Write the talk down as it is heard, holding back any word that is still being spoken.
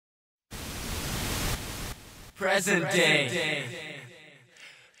Present day.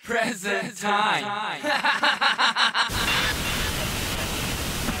 Present time.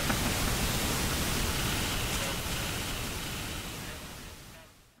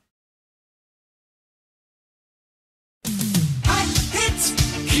 Hot hits,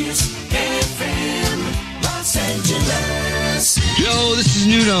 Kiis FM, Los Angeles. Yo, this is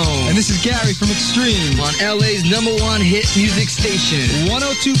Nuno. And this is Gary from Extreme. On LA's #1 hit music station.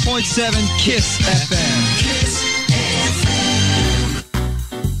 102.7 Kiis FM. Kiis FM.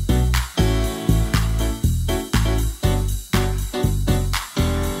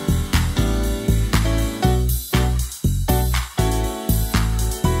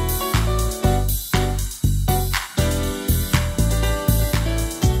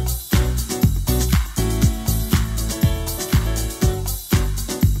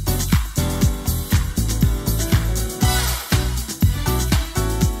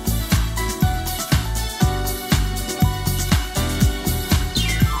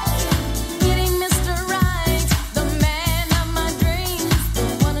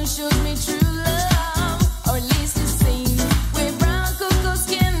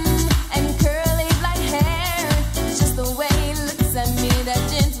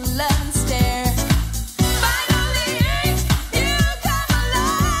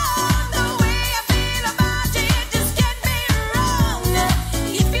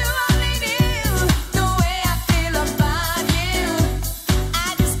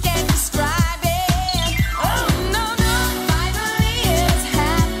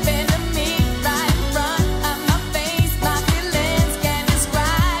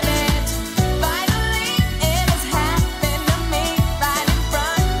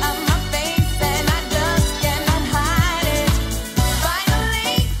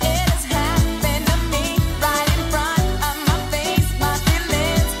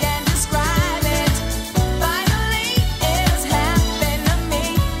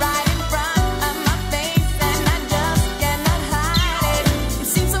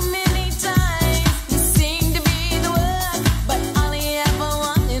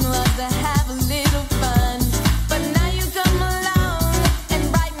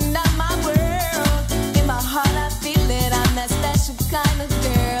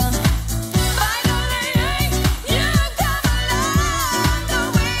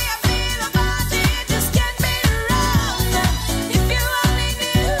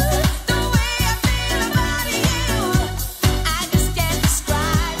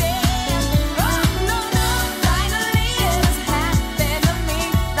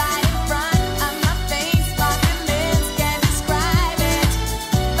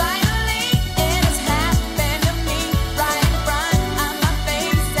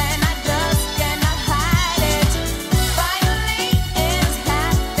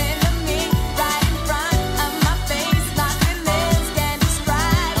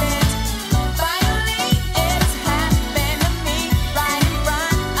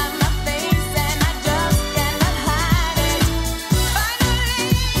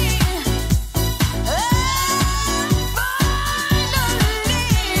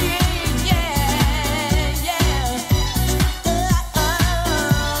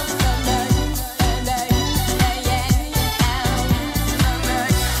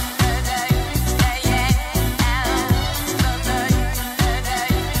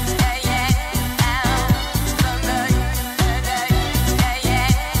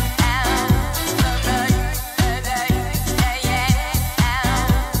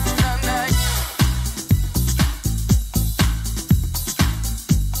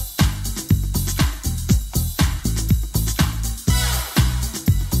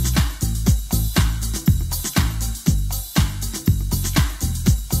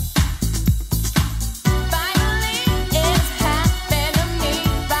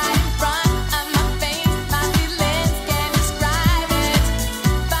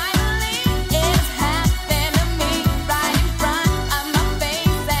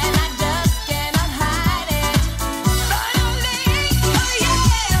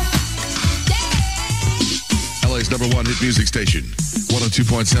 #1 hit music station,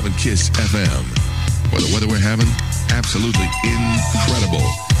 102.7 Kiis FM. Well, the weather we're having, absolutely incredible.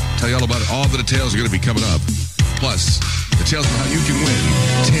 Tell you all about all the details are going to be coming up. Plus, details on how you can win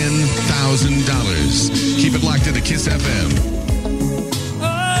 $10,000. Keep it locked into Kiis FM.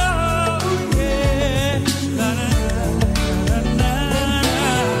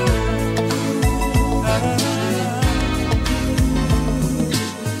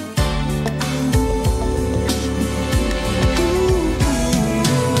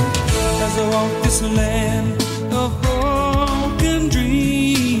 This land of broken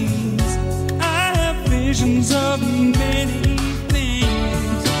dreams, I have visions of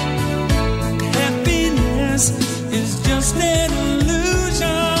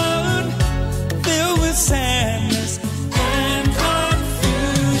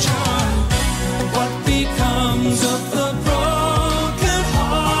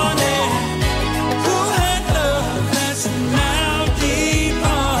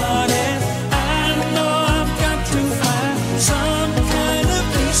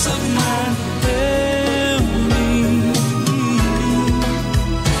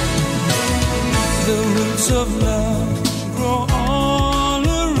of love grow all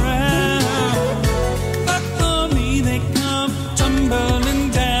around, but for me they come tumbling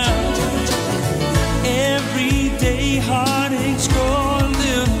down. Every day heartaches grow a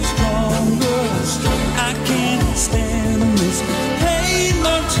little stronger. I can't stand this pain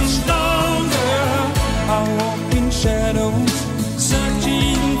much longer. I walk in shadows,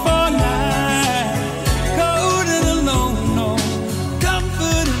 searching for light, cold and alone, no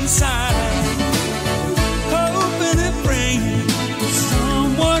comfort inside, hoping and praying for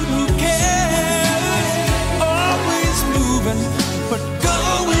someone who cares, always moving but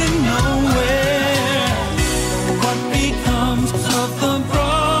going nowhere. What becomes of the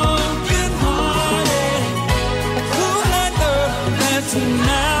broken hearted who had love that's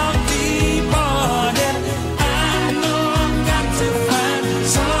now departed? I know I've got to find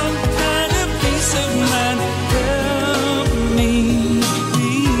some kind of peace of mind. Help me,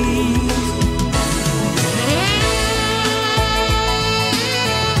 please.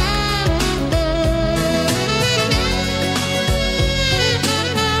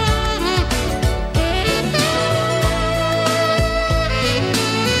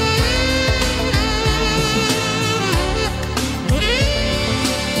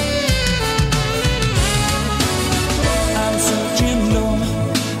 I'm searching low,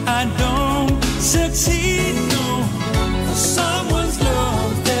 I don't succeed, no. For someone's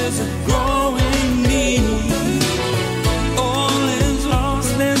love, there's a growing need. All is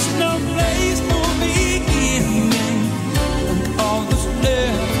lost, there's no place for beginning, and all that's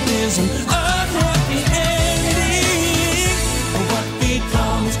left is an unhappy ending. What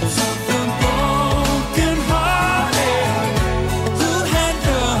becomes of the broken hearted who had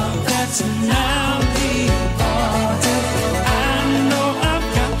love that's now departed? I know I've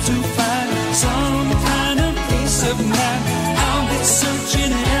got to find some kind of peace of mind. I'll be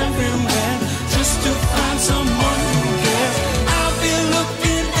searching everywhere just to find someone who cares. I'll be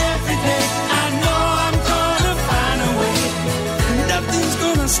looking every day. I know I'm gonna find a way. Nothing's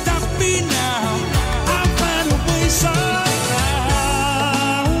gonna stop me now. I'll find a way somehow.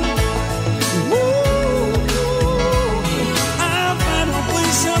 Ooh, I'll find a way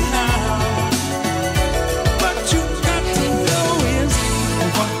somehow. What you got to know is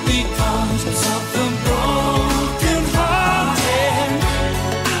what becomes of the broken hearted.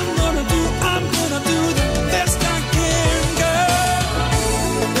 I'm gonna do the best I can, girl.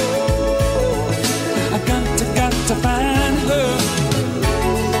 I got to find her.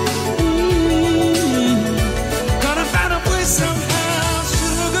 Gotta find a way somehow,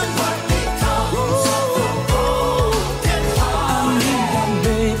 sugar. What becomes of the broken hearted? I need that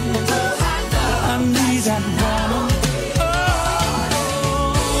baby. I need that woman. Oh,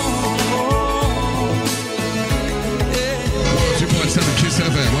 yeah. 2.7 Kiss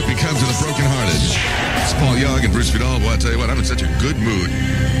FM. What becomes of the brokenhearted? It's Paul Young and Bruce Vidal. Well, I tell you what, I'm in such a good mood.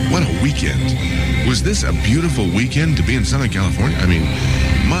 What a weekend. Was this a beautiful weekend to be in Southern California? I mean,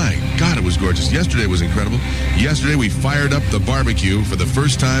 my God, it was gorgeous. Yesterday was incredible. Yesterday we fired up the barbecue for the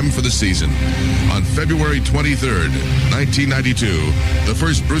first time for the season. On February 23rd, 1992, the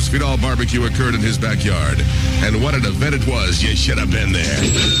first Bruce Vidal barbecue occurred in his backyard. And what an event it was. You should have been there.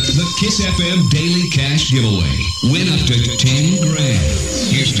 The Kiss FM Daily Cash Giveaway. Win up to 10 grand.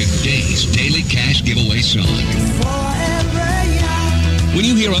 Here's today's Daily Cash Giveaway song. When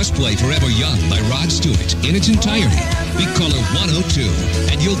you hear us play Forever Young by Rod Stewart in its entirety, be caller 102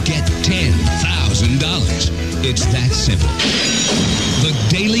 and you'll get $10,000. It's that simple. The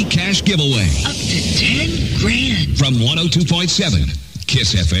Daily Cash Giveaway. Up to 10 grand. From 102.7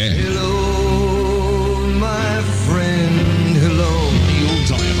 Kiss FM. Hello, my friend. Hello. Neil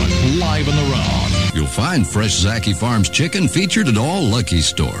Diamond, live on the road. You'll find fresh Zaki Farms chicken featured at all Lucky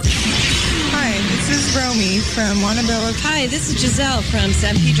stores. Hi, this is Romy from Montebello. Hi, this is Giselle from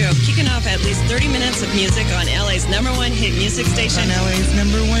San Pedro, kicking off at least 30 minutes of music on LA's #1 hit music station. On LA's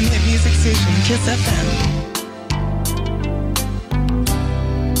 #1 hit music station, Kiss FM.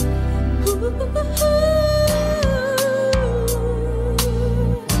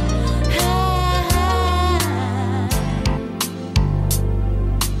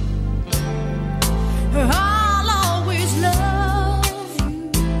 I'll always love you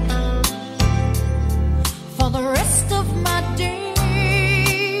for the rest of my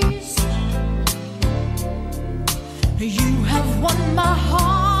days. You have won my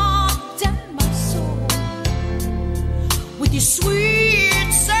heart and my soul.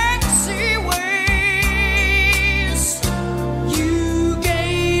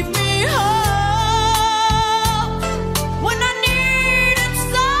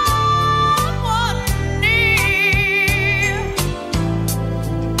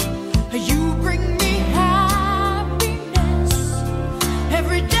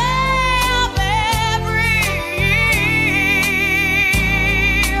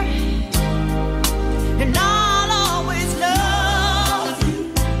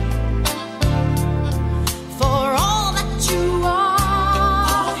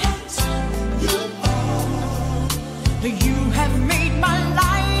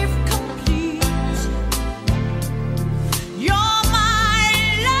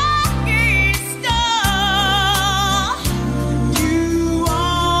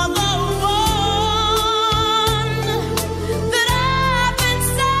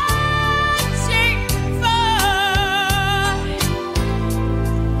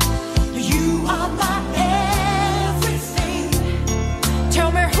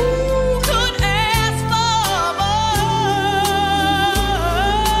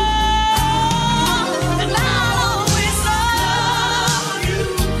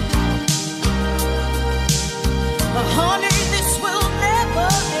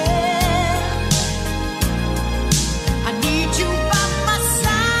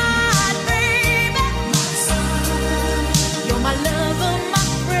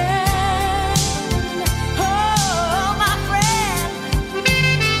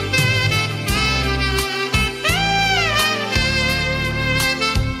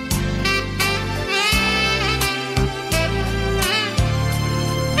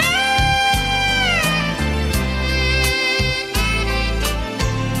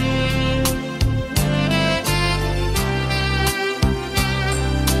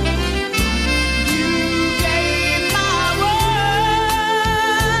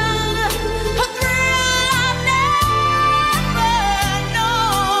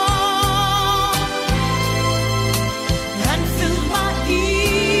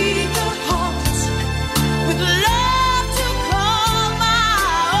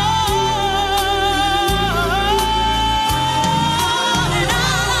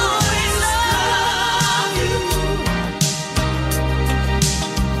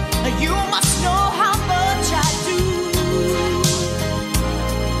 You must know how much I do.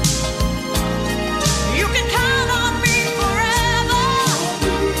 You can count on me forever,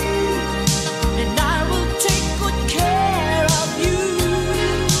 and I will take good care of you.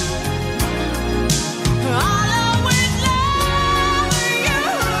 I'll always love you.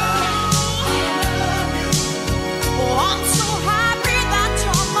 Oh, I'm so happy that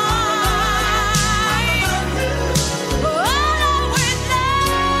you're mine. Oh, I'll always love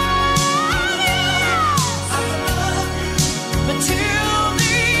you. But till the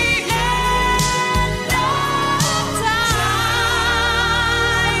end of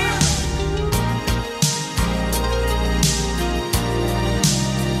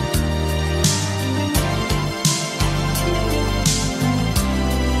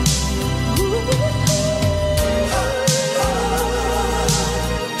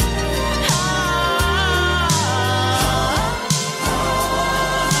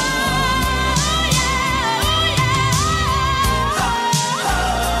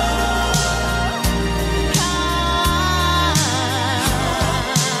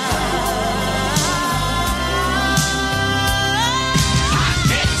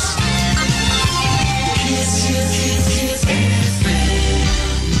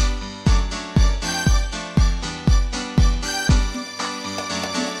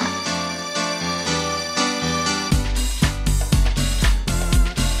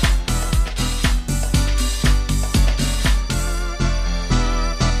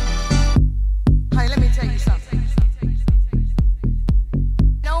Hey, let me tell you something.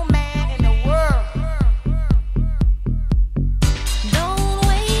 No man in the world. Don't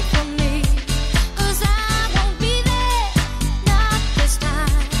wait for me, 'cause I won't be there, not this time.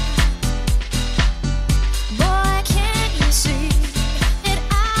 Boy, can't you see that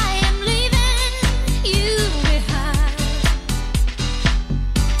I am leaving you behind?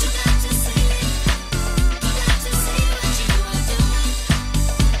 You got to see it. You got to see what you are doing.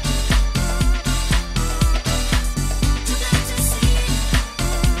 You got to see it.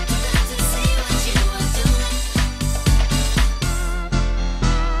 You got to see what you are doing.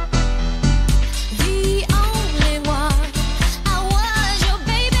 The only one I was your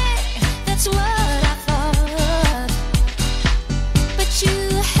baby, that's what I thought. But you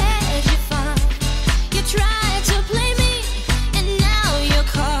had your fun. You tried to play me, and now you're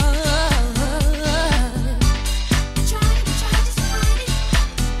caught. Tried to hide it,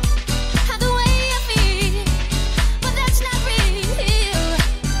 hide the way I feel, but that's not real.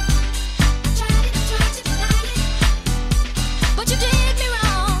 Tried to deny it, but you did me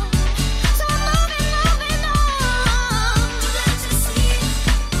wrong. So I'm moving on. You got to see it.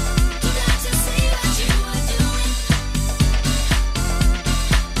 You got to see what you are doing.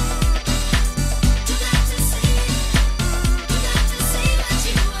 You got to see it. You got to see what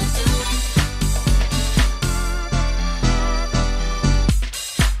you are doing.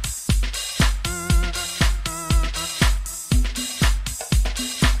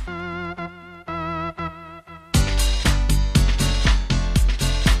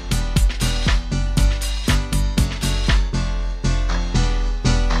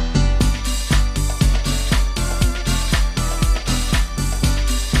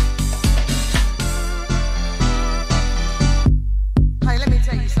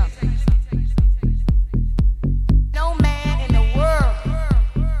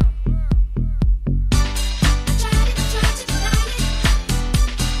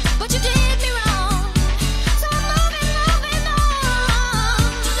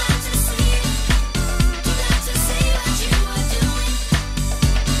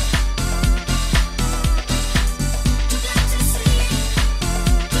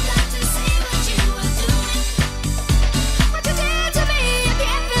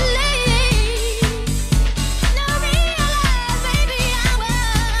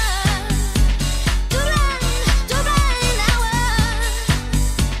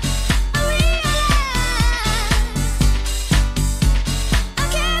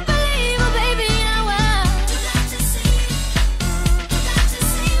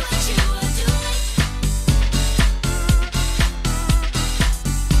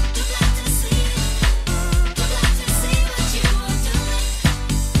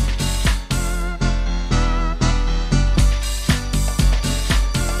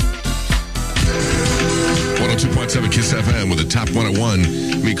 102.7 Kiss FM with the top 101.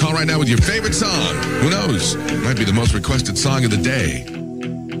 I mean, call right now with your favorite song. Who knows? Might be the most requested song of the day.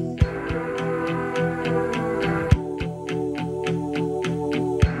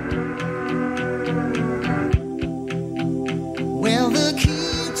 Well, the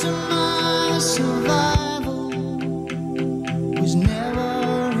key to my survival was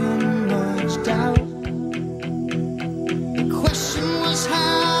never in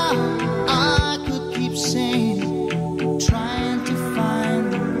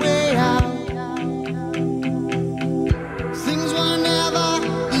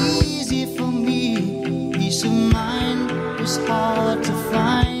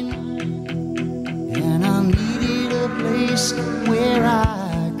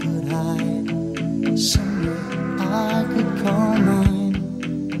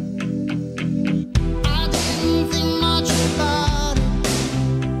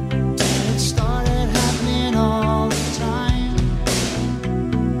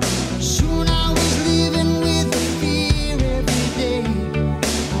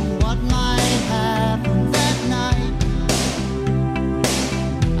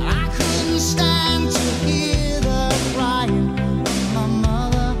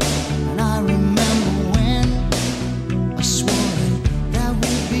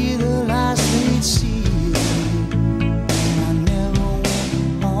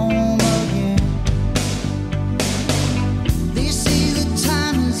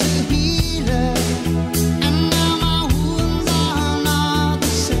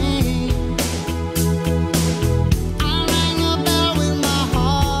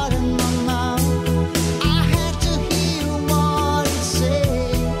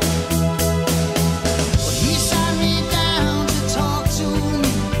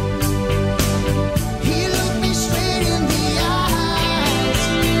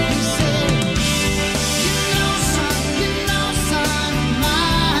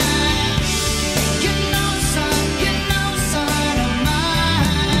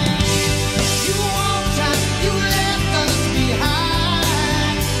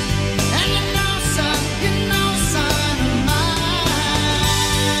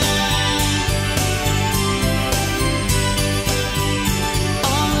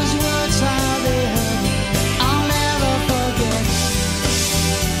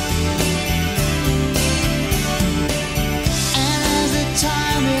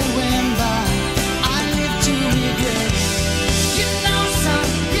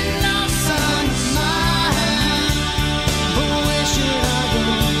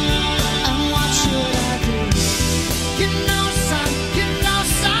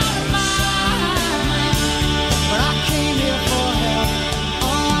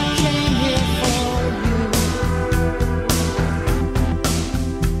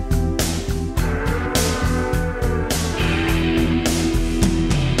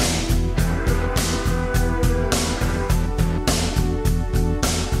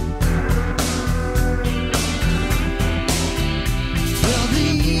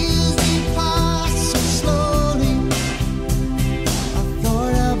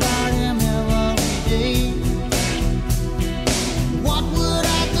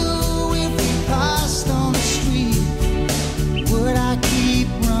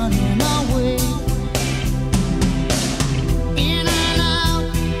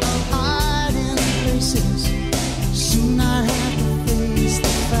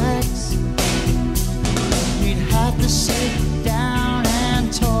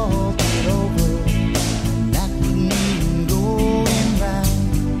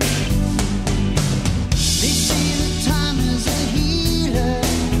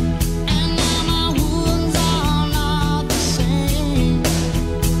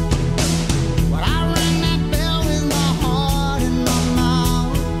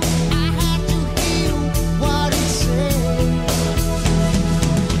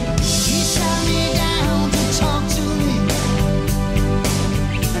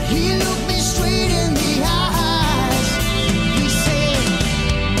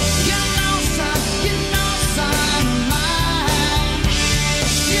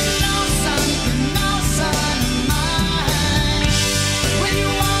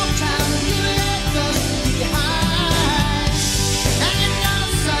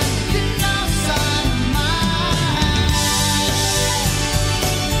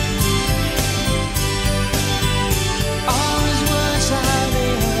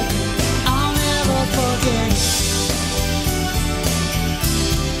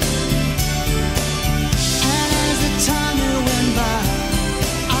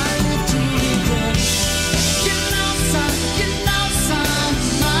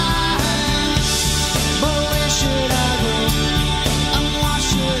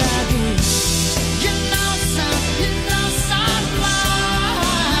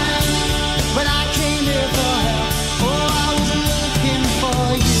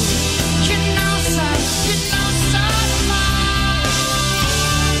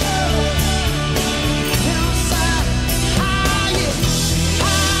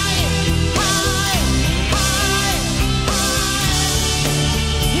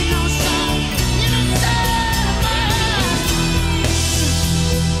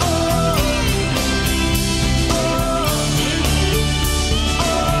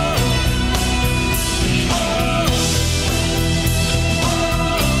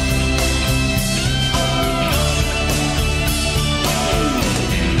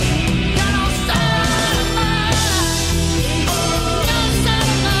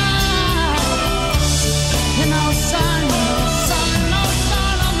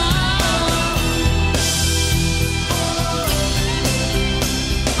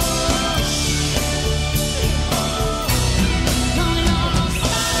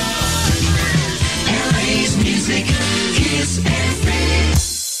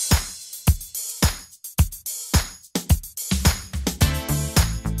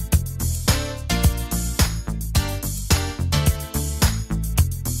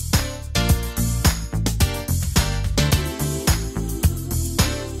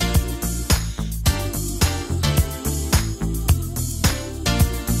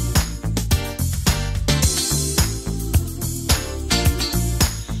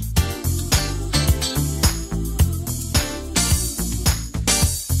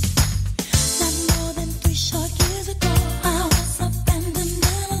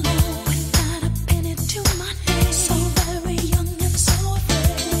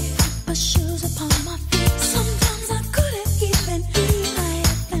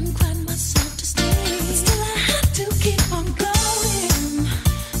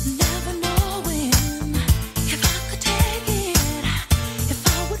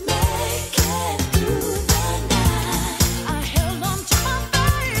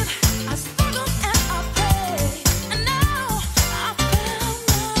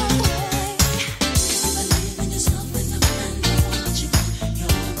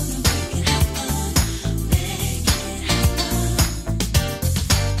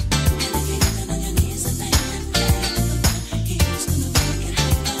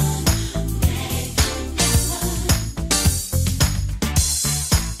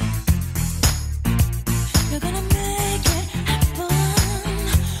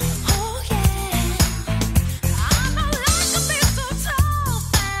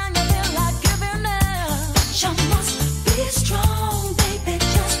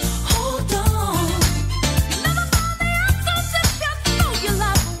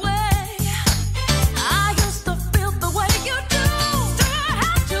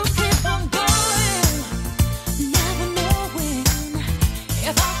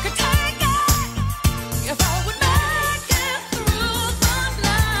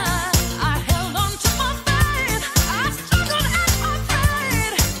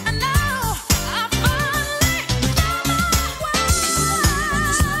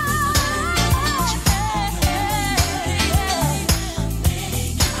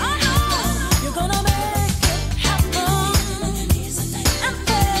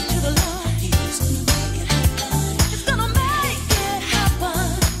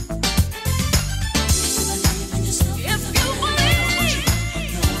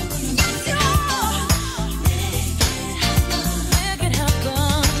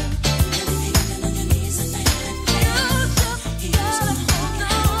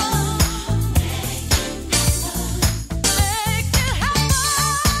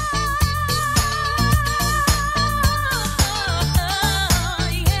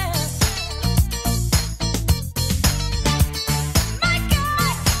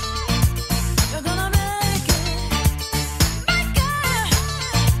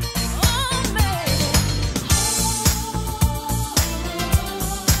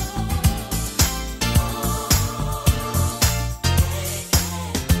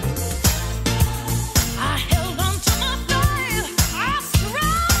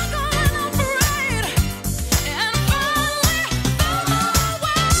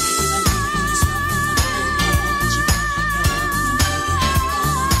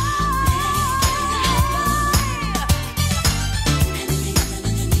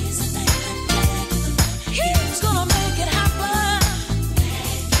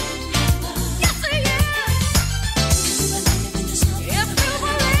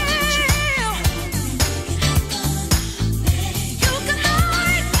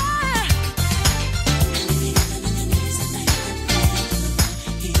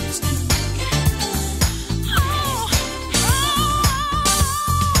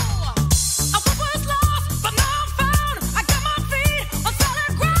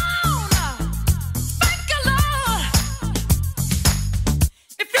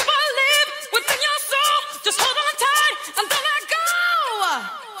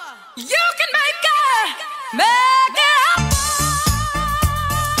You can make it happen.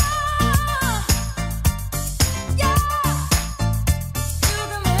 Yeah. You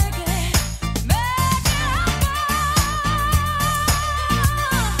can make it happen.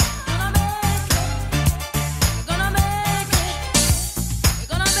 Gonna make it. You're gonna make it. You're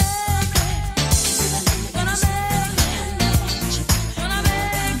gonna make it. Gonna make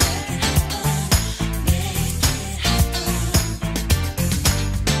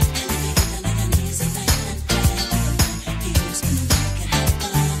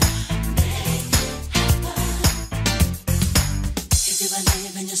If you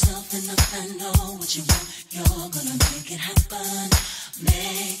believe in yourself enough and know what you want, you're gonna make it happen.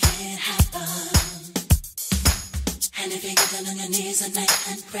 Make it happen. And if you get down on your knees at night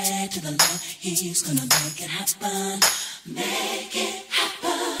and pray to the Lord, He's gonna make it happen. Make it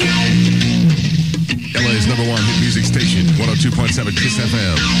happen. LA's number one hit music station, 102.7 Kiss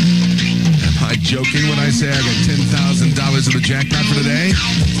FM. Am I joking when I say I got $10,000 in the jackpot for today?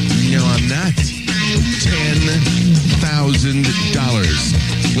 No, I'm not.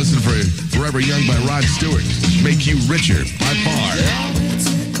 $10,000. Listen for Forever Young by Rod Stewart. Make you richer by far.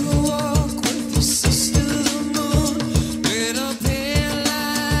 take a walk with your sister the moon. Get up here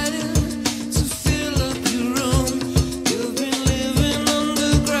lighting to fill up your room. You've been living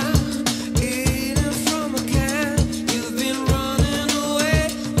underground, eating from a can. You've been running away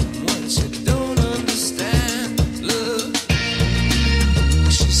from what you don't understand. Look,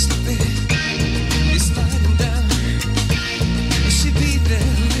 she's sleeping, you're sliding down. Will she be there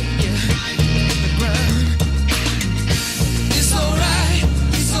when you're on the ground? It's alright.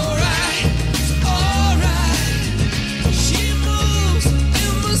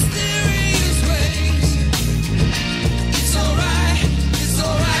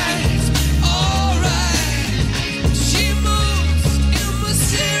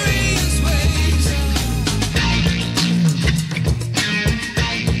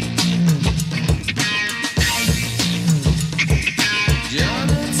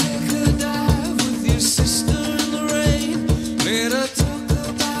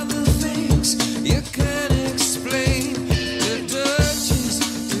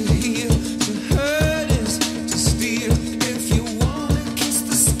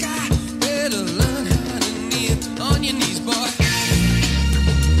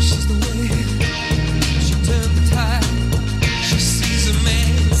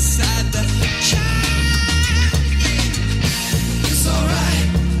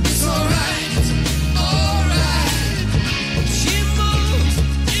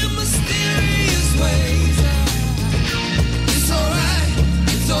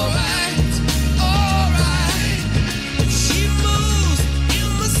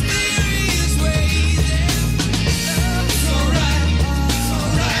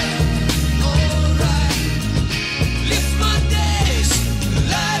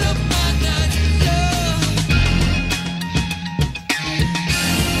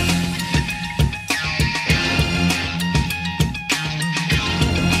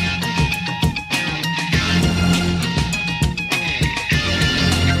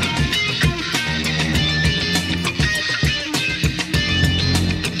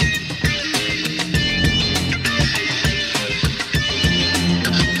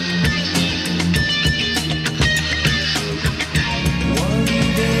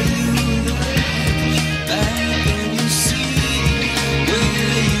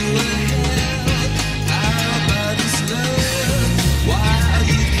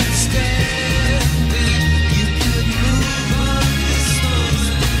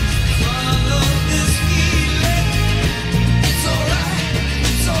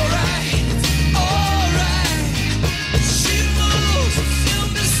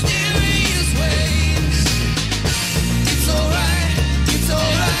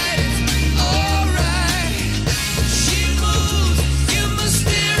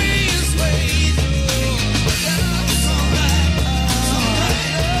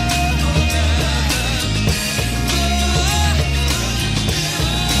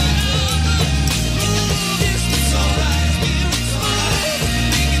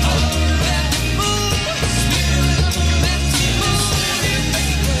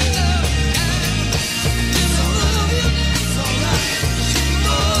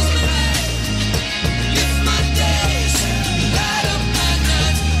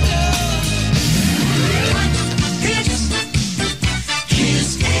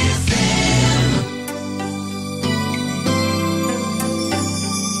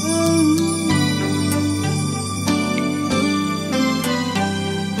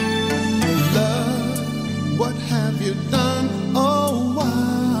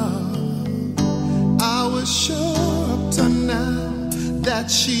 that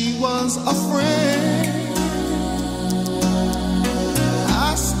she was a friend.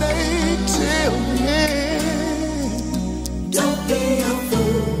 I stayed till the end. Don't be a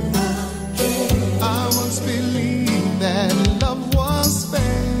fool again. I once believed that love was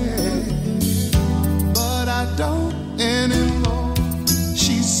fair, but I don't anymore.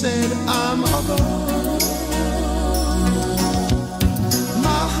 She said I'm a girl.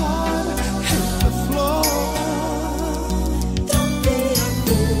 My heart hit the floor. Don't be a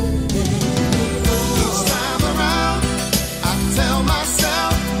fool. Each time around, I tell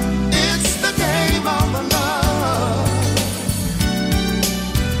myself it's the game of love.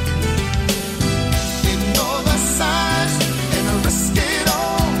 Ignore the signs and risk it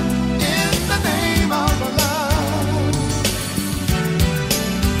all in the name of love.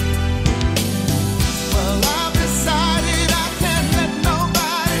 Well, I've decided I can't let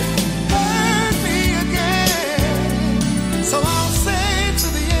nobody hurt me again. So I'll say to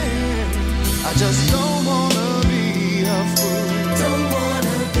the end, I just don't wanna be a fool. Don't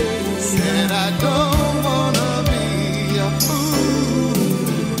wanna be. Said I don't wanna be a fool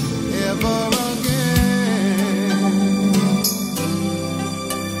ever again.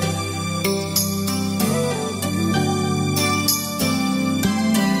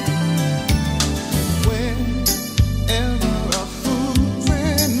 Whenever a fool's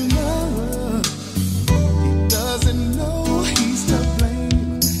in love, he doesn't know he's to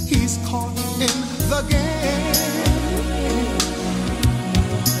blame. He's caught in the game.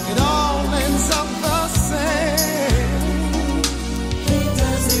 It all ends up the same. He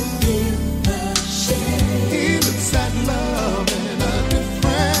doesn't feel the shame. He looks at love in a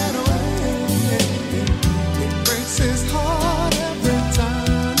different way. It breaks his heart every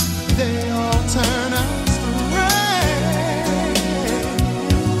time they all turn out straight.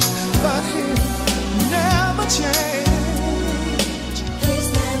 But he'll never change. He's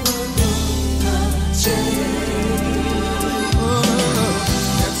never gonna change.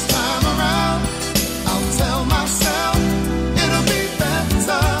 Next time around, I'll tell myself it'll be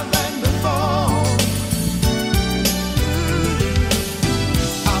better than before.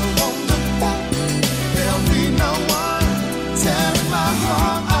 I won't look back. There'll be no one tearing my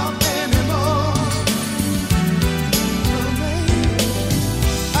heart out anymore. Oh, baby,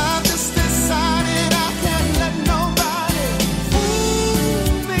 I've just decided I can't let nobody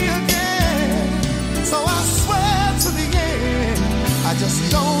fool me again. So I swear to the end, I just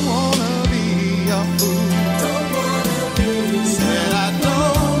don't wanna be a fool. Don't wanna be. Said I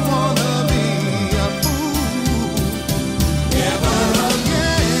don't wanna be a fool ever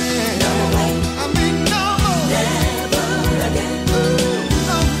again. I mean, no more. Never again.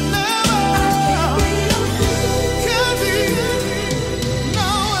 No, never. Can't be. No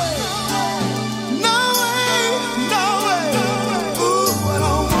way. No way. No way. Ooh, I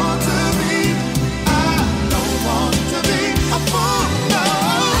don't want to be. I don't want to be a fool. No.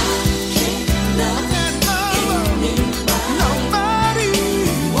 Can't love nobody.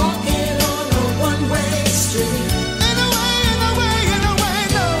 Walking on a one-way street. In a way, no.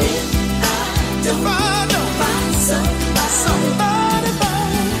 If I don't find somebody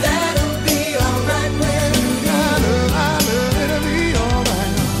that'll be alright with me. It'll be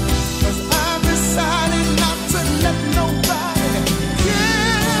alright. 'Cause I've decided not to let nobody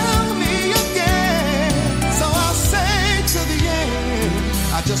kill me again. So I'll say to the end,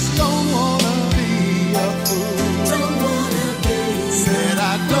 I just don't wanna be a fool. Don't wanna be. Said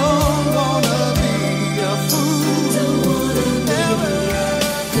I don't wanna be a fool. Don't wanna be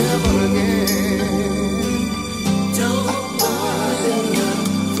ever again. Don't wanna be a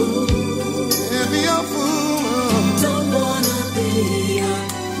fool. Be a fool. Don't wanna be a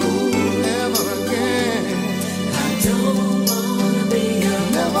fool ever again. I don't wanna be a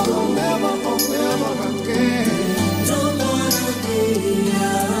never again. Don't wanna be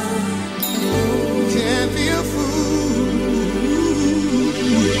a can't be a fool.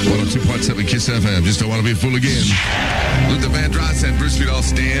 102.7 Kiss FM. Just don't want to be a fool again. Luther Vandross and Bruce Vidal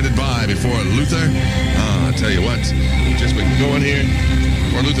standing by before Luther. I tell you what, just been going here.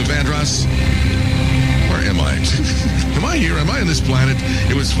 Or Luther Vandross. Where am I? Am I here? Am I on this planet?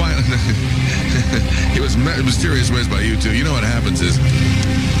 It was fine. It was Mysterious Ways by you two. You know what happens is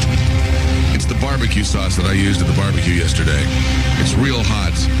it's the barbecue sauce that I used at the barbecue yesterday. It's real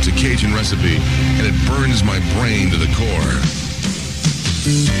hot. It's a Cajun recipe, and it burns my brain to the core.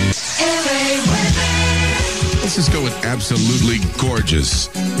 Let's just go with absolutely gorgeous.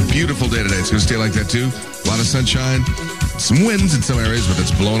 Beautiful day today. It's going to stay like that too. A lot of sunshine, some winds in some areas, but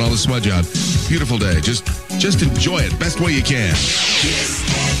that's blowing all the smudge out. Beautiful day. Just enjoy it best way you can. Kiss.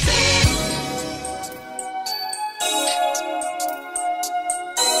 102.7 Kiss FM.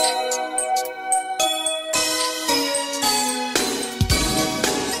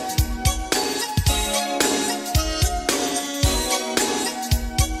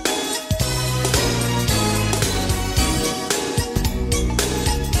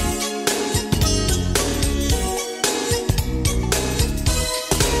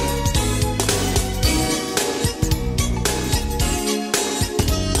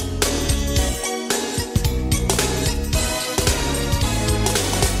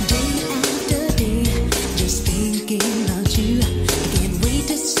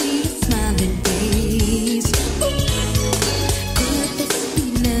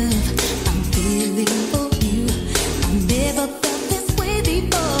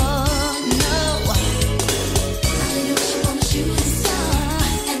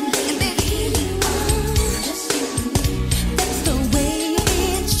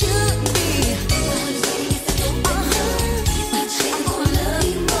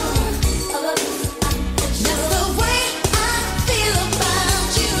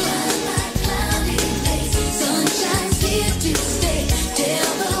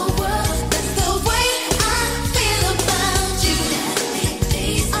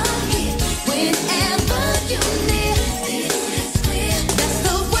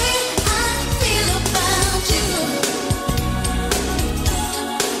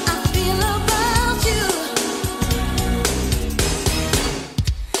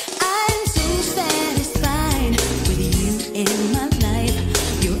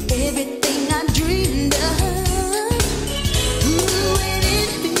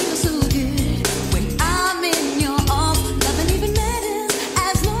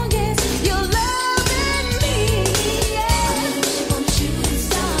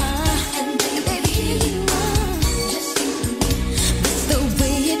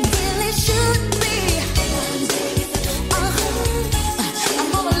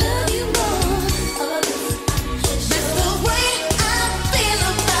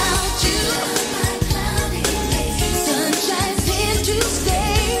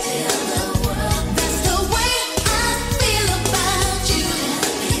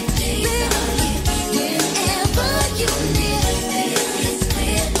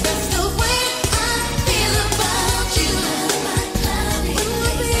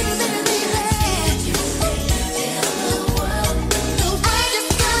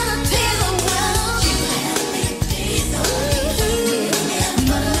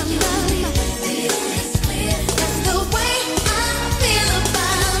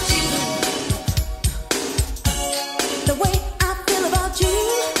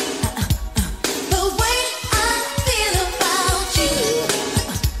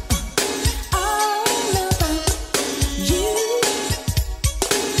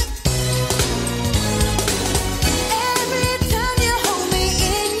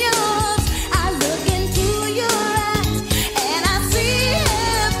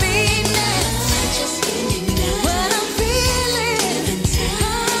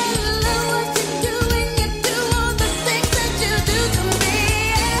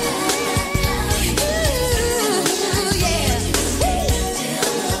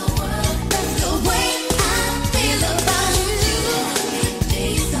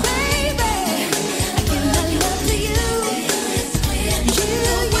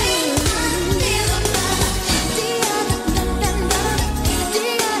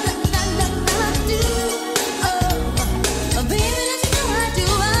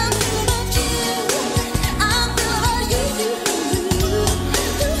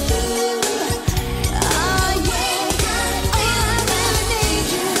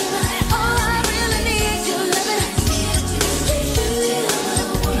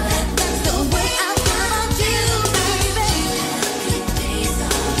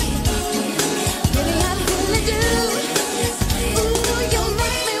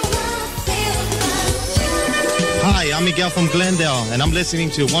 Miguel from Glendale, and I'm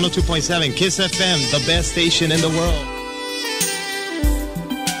listening to 102.7 Kiss FM, the best station in the world.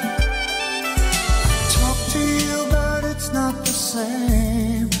 Talk to you, but it's not the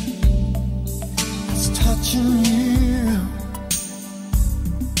same as touching you.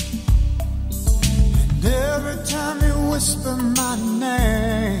 And every time you whisper my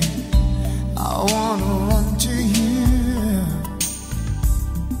name, I wanna run to you.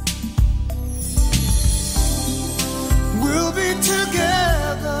 We'll be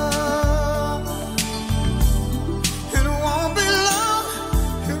together. It won't be long,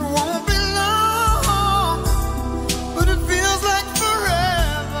 it won't be long, but it feels like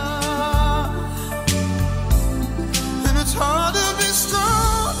forever. And it's hard to be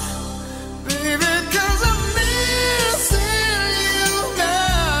strong, baby, 'cause I'm missing you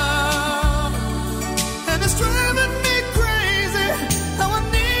now. And it's driving me crazy how I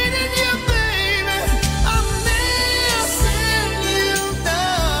needed you, baby. I'm missing you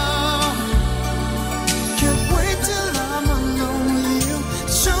now. Can't wait till I'm alone with you,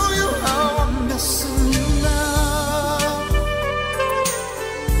 show you how I'm missing you now.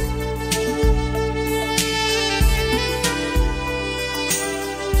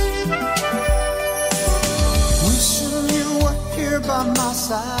 Wishing you were here by my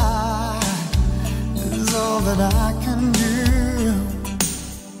side is all that I can do.